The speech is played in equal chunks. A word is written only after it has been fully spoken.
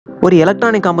ஒரு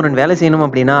electronic component வேலை செய்யணும்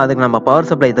அப்படின்னா அதுக்கு நம்ம பவர்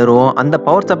சப்ளை தருவோம். அந்த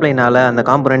பவர் சப்ளைனால அந்த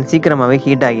காம்போனன்ட் சீக்கிரமாகவே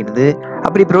ஹீட் ஆகிடுது.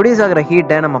 அப்படி ப்ரொடியூஸ் ஆகிற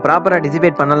ஹீட்டை நம்ம ப்ராப்பராக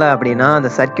டிசிபேட் பண்ணலை அப்படின்னா அந்த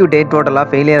சர்க்யூட்டே டோட்டலாக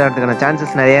ஃபெயிலியர் ஆகிறதுக்கான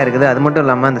சான்சஸ் நிறையா இருக்குது. அது மட்டும்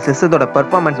இல்லாமல் அந்த சிஸ்டத்தோட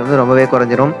பெர்ஃபார்மன்ஸ் வந்து ரொம்பவே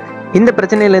குறைஞ்சிரும். இந்த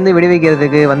பிரச்சனையிலேருந்து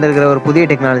விடுவிக்கிறதுக்கு வந்திருக்கிற ஒரு புதிய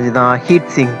டெக்னாலஜி தான்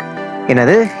ஹீட் சிங்க்.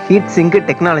 என்னது ஹீட் சிங்க்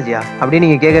டெக்னாலஜியா அப்படின்னு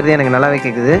நீங்கள் கேட்குறது எனக்கு நல்லாவே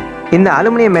கேட்குது. இந்த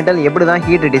அலுமினியம் மெட்டல் எப்படி தான்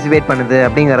ஹீட் டிசிபேட் பண்ணுது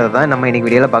அப்படிங்கிறத தான் நம்ம இன்னைக்கு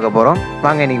வீடியோவில் பார்க்க போகிறோம்.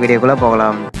 வாங்க இன்னைக்கு வீடியோக்குள்ளே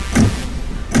போகலாம்.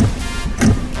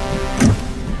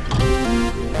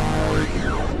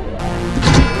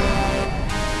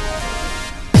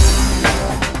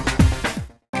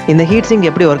 இந்த ஹீட் சிங்க்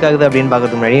எப்படி ஒர்க் ஆகுது அப்படின்னு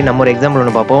பார்க்கறதுக்கு முன்னாடி நம்ம ஒரு எக்ஸாம்பிள்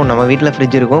ஒன்று பார்ப்போம். நம்ம வீட்டில்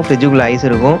ஃப்ரிட்ஜ் இருக்கும், ஃப்ரிட்ஜுக்குள்ள ஐஸ்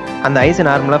இருக்கும். அந்த ஐஸ்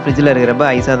நார்மலாக ஃப்ரிட்ஜில் இருக்கிறப்ப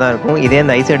ஐஸாக தான் இருக்கும். இதே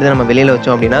அந்த ஐஸ் எடுத்து நம்ம வெளியில்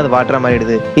வச்சோம் அப்படின்னா அது வாட்டராக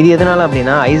மாறிடுது. இது எதனால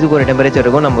அப்படின்னா ஐஸுக்கு ஒரு டெம்பரேச்சர்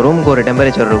இருக்கும், நம்ம ரூமுக்கு ஒரு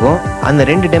டெம்பரேச்சர் இருக்கும். அந்த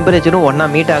ரெண்டு டெம்பரேச்சரும் ஒன்றா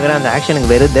மீட் ஆகிற அந்த ஆக்ஷனுக்கு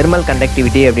பேர் தெர்மல்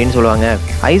கண்டக்டிவிட்டி அப்படின்னு சொல்லுவாங்க.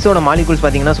 ஐஸோட மாலிகூல்ஸ்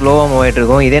பார்த்தீங்கன்னா ஸ்லோவாக மூவ் ஆகிட்டு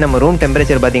இருக்கும். இதே நம்ம ரூம்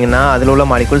டெம்பரேச்சர் பார்த்தீங்கன்னா அதில் உள்ள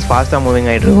மாலிகூல்ஸ் ஃபாஸ்ட்டாக மூவிங்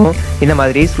ஆகிட்டு இருக்கும். இந்த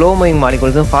மாதிரி ஸ்லோ மூவிங்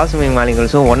மாலிகூல்ஸும் ஃபாஸ்ட் மூவிங்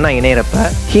மாலிகூல்ஸும் ஒன்றா இணையிறப்ப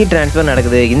ஹீட் ட்ரான்ஸ்ஃபர்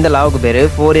நடக்குது. இந்த லாவுக்கு பேர்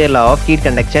Fourier law of heat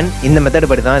conduction. இந்த மெத்தட்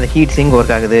படி தான் இந்த ஹீட் சிங்க்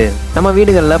ஒர்க் ஆகுது. நம்ம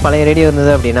வீடுகளில் பழைய ரேடியோ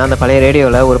இருந்தது அப்படின்னா அந்த பழைய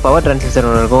ரேடியோவில் ஒரு பவர் டிரான்சிஸ்டர்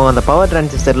ஒன்று இருக்கும். அந்த பவர்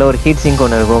டிரான்சிஸ்டரில் ஒரு ஹீட் சிங்க்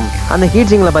ஒன்று இருக்கும். அந்த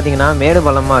ஹீட் சிங்கில் பார்த்தீங்கன்னா மேடு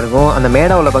பள்ளமாக இருக்கும். அந்த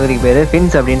மேடை உள்ள பகுதிக்கு பேர்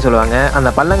ஃபின்ஸ் அப்படின்னு சொல்லுவாங்க. அந்த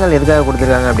பள்ளங்கள் எதுக்காக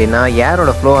கொடுத்துருக்காங்க அப்படின்னா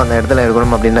ஏரோட ஃப்ளோ அந்த இடத்துல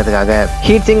இருக்கணும் அப்படின்றதுக்காக.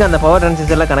 ஹீட் சிங்க் அந்த பவர்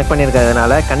டிரான்சிஸ்டரில் கனெக்ட்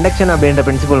பண்ணியிருக்கிறதுனால கண்டக்ஷன் அப்படின்ற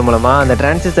பிரின்சிபல் மூலமாக அந்த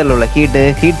டிரான்சிஸ்டரில் உள்ள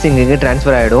ஹீட் சிங்குக்கு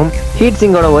டிரான்ஸ்ஃபர் ஆகிடும். ஹீட்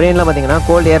சிங்கோட ஒரே எண்ணில் பார்த்தீங்கன்னா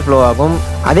கோல்ட் ஏர் ஃப்ளோ ஆகும்.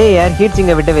 அதே ஏர் ஹீட்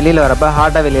சிங்கை விட்டு வெளியில் வரப்போ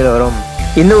ஹாட்டாக வெளியில் வரும்.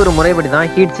 இந்த ஒரு முறைப்படி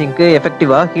தான் ஹீட் சிங்க்கு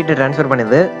எஃபெக்டிவாக ஹீட்டை ட்ரான்ஸ்ஃபர்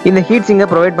பண்ணுது. இந்த ஹீட் சிங்கை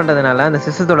ப்ரொவைட் பண்ணுறதுனால அந்த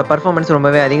சிஸ்டத்தோட பர்ஃபார்மன்ஸ்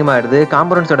ரொம்பவே அதிகமாகிடுது.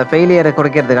 காம்போனன்ட்ஸோட ஃபெயிலியரை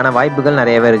குறைக்கிறதுக்கான வாய்ப்புகள்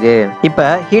நிறையவே இருக்கு. இப்போ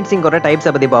ஹீட் சிங்கோட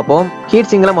டைப்ஸை பற்றி பார்ப்போம்.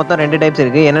 ஹீட் சிங்கில் மொத்தம் 2 டைப்ஸ்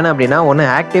இருக்கு. என்னென்ன அப்படின்னா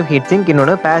ஒன்று ஆக்டிவ் ஹீட் சிங்க்,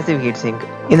 இன்னொன்று பாசிவ் ஹீட் சிங்க்.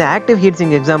 இந்த ஆக்டிவ் ஹீட்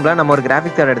சிங்க் எக்ஸாம்பிளாக நம்ம ஒரு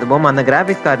கிராஃபிக்ஸ் கார்டு எடுத்துப்போம். அந்த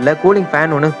கிராஃபிக்ஸ் கார்டில் கூலிங்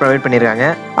ஃபேன் ஒன்று ப்ரொவைட் பண்ணியிருக்காங்க.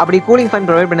 அப்படி கூலிங் ஃபேன்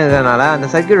ப்ரொவைட் பண்ணிருக்கிறதுனால அந்த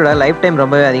சர்க்யூட்டோட லைஃப் டைம்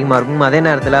ரொம்பவே அதிகமாக இருக்கும். அதே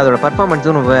நேரத்தில் அதோட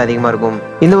பர்ஃபார்மன்ஸும் ரொம்பவே அதிகமாக இருக்கும்.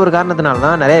 இந்த ஒரு காரணத்தினால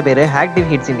தான் நிறைய பேர் ஆக்டிவ்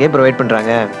ஹீட் சிங்கை ப்ரொவைட்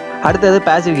பண்ணுறாங்க. அடுத்தது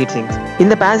பாசிவ் ஹீட் சிங்க்ஸ்.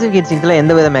 இந்த பாசிவ் ஹீட் சிங்க்ல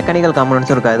எந்த வித மெக்கானிக்கல்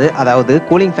காம்போனன்ட்ஸும் இருக்காது. அதாவது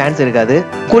கூலிங் ஃபேன்ஸ் இருக்காது.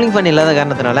 கூலிங் ஃபேன் இல்லாத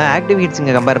காரணத்தினால ஆக்டிவ் ஹீட்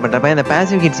சிங்கை கம்பேர் பண்ணுறப்ப இந்த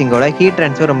பாசிவ் ஹீட் சிங்கோட ஹீட்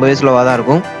ட்ரான்ஸ்ஃபர் ரொம்பவே ஸ்லோவாக தான்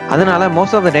இருக்கும். அதனால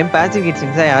most of the time passive heat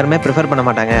சிங்ஸை யாருமே ப்ரிஃபர் பண்ண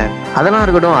மாட்டாங்க. அதெல்லாம்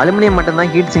இருக்கட்டும், அலுமினியம் மட்டும்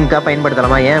தான் ஹீட் சிங்காக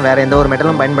பயன்படுத்தலாமா, ஏன் வேற எந்த ஒரு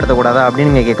மெட்டலும் பயன்படுத்தக்கூடாதா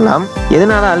அப்படின்னு நீங்கள் கேட்கலாம்.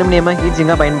 எதனால அலுமினியமாக ஹீட்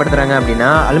சிங்காக பயன்படுத்துறாங்க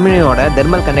அப்படின்னா அலுமினியோட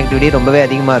தெர்மல் கண்டக்டிவிட்டி ரொம்பவே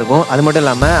அதிகமாக இருக்கும். அது மட்டும்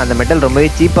இல்லாமல் அந்த மெட்டல் ரொம்பவே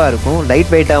சீப்பாக இருக்கும்,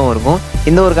 லைட் வெயிட்டாகவும் இருக்கும்.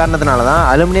 இந்த ஒரு காரணத்தினால தான்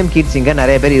அலுமினியம் ஹீட் சிங்கை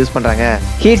நிறைய பேர் யூஸ் பண்ணுறாங்க.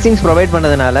 ஹீட் சிங்ஸ் ப்ரொவைட்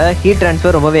பண்ணதுனால ஹீட்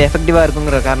ட்ரான்ஸ்ஃபர் ரொம்பவே எஃபெக்டிவாக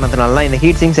இருக்குங்கிற காரணத்தினால தான் இந்த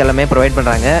ஹீட் சிங்ஸ் எல்லாமே ப்ரொவைட்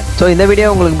பண்ணுறாங்க. ஸோ இந்த வீடியோ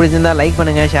உங்களுக்கு பிடிச்சிருந்தா லைக்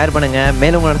பண்ணுங்க, ஷேர் பண்ணுங்க.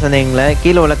 மேலும் உங்களோட சந்தேகங்களை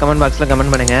கீழே உள்ள கமெண்ட் பாக்ஸில்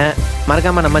கமெண்ட் பண்ணுங்க.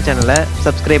 மறக்காம நம்ம சேனலை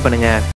சப்ஸ்கிரைப் பண்ணுங்க.